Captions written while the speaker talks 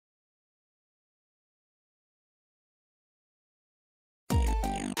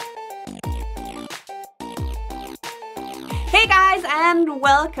Hey guys, and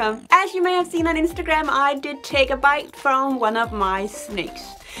welcome! As you may have seen on Instagram, I did take a bite from one of my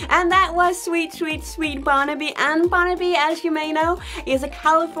snakes. And that was sweet, sweet, sweet Barnaby. And Barnaby, as you may know, is a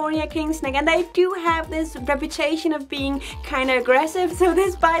California king snake, and they do have this reputation of being kind of aggressive, so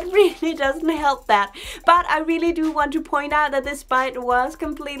this bite really doesn't help that. But I really do want to point out that this bite was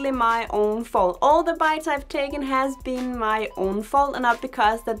completely my own fault. All the bites I've taken has been my own fault, and not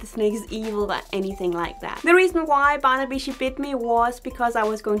because that the snake is evil or anything like that. The reason why Barnaby, she bit me, was because I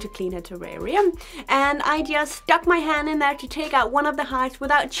was going to clean her terrarium, and I just stuck my hand in there to take out one of the hides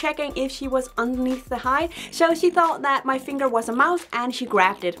without checking if she was underneath the hide. So she thought that my finger was a mouse and she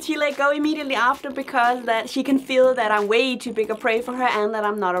grabbed it. She let go immediately after because that she can feel that I'm way too big a prey for her and that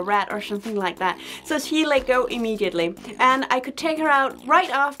I'm not a rat or something like that. So she let go immediately, and I could take her out right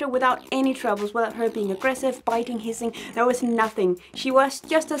after without any troubles, without her being aggressive, biting, hissing. There was nothing. She was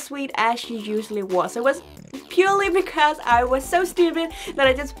just as sweet as she usually was. It was purely because I was so stupid that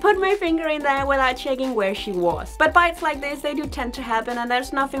I just put my finger in there without checking where she was. But bites like this, they do tend to happen, and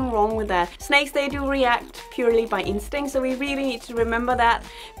there's nothing wrong with that. Snakes, they do react purely by instinct, so we really need to remember that,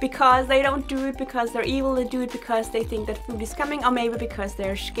 because they don't do it because they're evil. They do it because they think that food is coming, or maybe because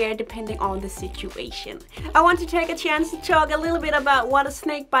they're scared, depending on the situation. I want to take a chance to talk a little bit about what a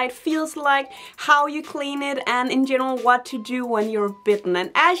snake bite feels like, how you clean it, and in general what to do when you're bitten.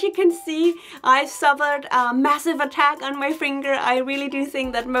 And as you can see, I suffered a massive attack on my finger. I really do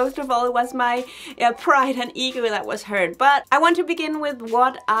think that most of all it was my pride and ego that was hurt. But I want to begin with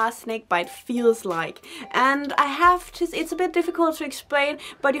what a snake bite feels like. And I have to, it's a bit difficult to explain,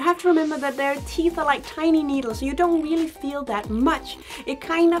 but you have to remember that their teeth are like tiny needles, so you don't really feel that much. It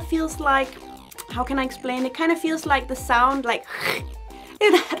kind of feels like, how can I explain? It kind of feels like the sound like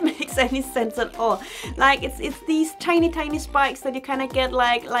if that makes any sense at all. Like it's these tiny spikes that you kind of get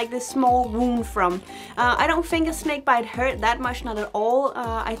like this small wound from. I don't think a snake bite hurt that much, not at all.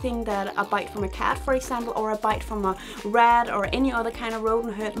 I think that a bite from a cat, for example, or a bite from a rat or any other kind of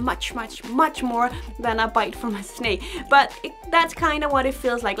rodent hurt much more than a bite from a snake. But that's kind of what it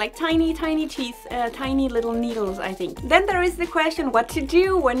feels like tiny teeth, tiny little needles, I think. Then there is the question what to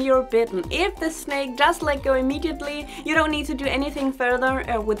do when you're bitten. If the snake does let go immediately, you don't need to do anything further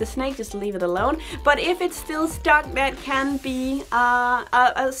with the snake, just leave it alone. But if it's still stuck, that can be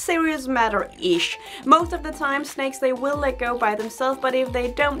a serious matter-ish. Most of the time snakes, they will let go by themselves, but if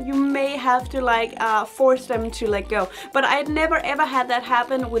they don't, you may have to like force them to let go. But I'd never ever had that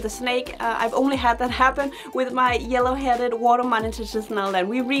happen with a snake. I've only had that happen with my yellow-headed water monitor just now. Then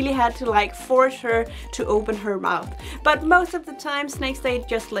we really had to like force her to open her mouth. But most of the time snakes, they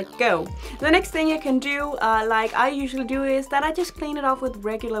just let go. The next thing you can do, like I usually do, is that I just clean it off with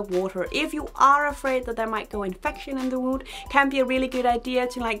regular water. If you are afraid that there might go infection in the wound, can be a really good idea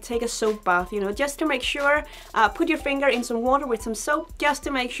to like take a soap bath, you know, just to make sure. Put your finger in some water with some soap, just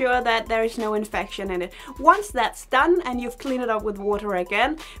to make sure that there is no infection in it. Once that's done and you've cleaned it up with water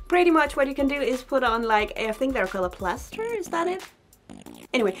again, pretty much what you can do is put on like, I think they're called a plaster, is that it?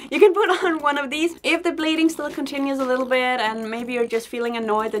 Anyway, you can put on one of these. If the bleeding still continues a little bit and maybe you're just feeling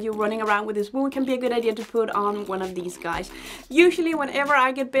annoyed that you're running around with this wound, it can be a good idea to put on one of these guys. Usually whenever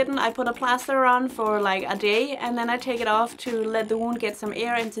I get bitten, I put a plaster on for like a day, and then I take it off to let the wound get some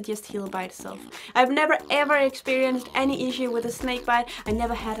air and to just heal by itself. I've never ever experienced any issue with a snake bite. I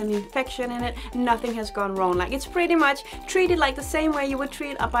never had an infection in it. Nothing has gone wrong. Like, it's pretty much treated like the same way you would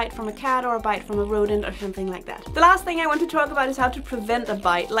treat a bite from a cat or a bite from a rodent or something like that. The last thing I want to talk about is how to prevent a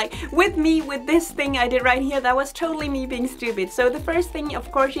bite. Like with me, with this thing I did right here, that was totally me being stupid. So the first thing,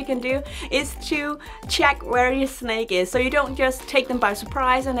 of course, you can do is to check where your snake is. So you don't just take them by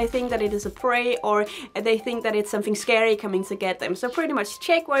surprise and they think that it is a prey, or they think that it's something scary coming to get them. So pretty much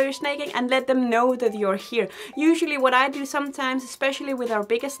check where you're snaking and let them know that you're here. Usually what I do sometimes, especially with our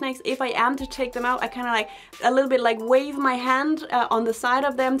bigger snakes, if I am to take them out, I kind of like a little bit like wave my hand on the side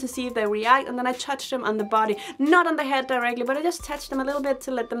of them to see if they react, and then I touch them on the body, not on the head directly, but I just touch them a little bit to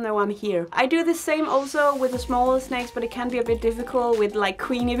let them know I'm here. I do the same also with the smaller snakes, but it can be a bit difficult with like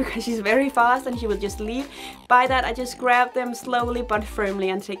Queenie because she's very fast and she will just leave. By that, I just grab them slowly but firmly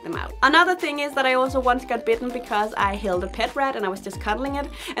and take them out. Another thing is that I also once got bitten because I held a pet rat and I was just cuddling it,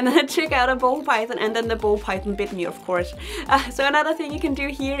 and then I took out a ball python, and then the ball python bit me, of course. So another thing you can do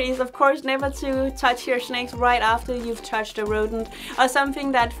here is, of course, never to touch your snakes right after you've touched a rodent or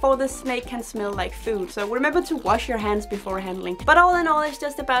something that for the snake can smell like food. So remember to wash your hands before handling. But all in all, it's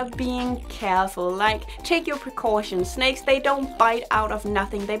just about being careful. Like, take your precautions. Snakes, they don't bite out of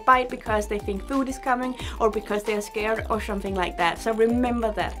nothing. They bite because they think food is coming, or because they're scared or something like that. So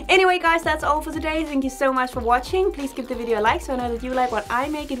remember that. Anyway guys, that's all for today. Thank you so much for watching. Please give the video a like so I know that you like what I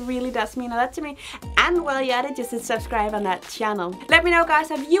make. It really does mean a lot to me. And while you're at it, just subscribe on that channel. Let me know, guys,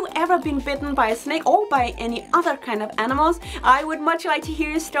 have you ever been bitten by a snake or by any other kind of animals? I would much like to hear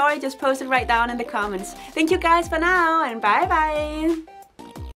your story. Just post it right down in the comments. Thank you guys for now, and bye bye.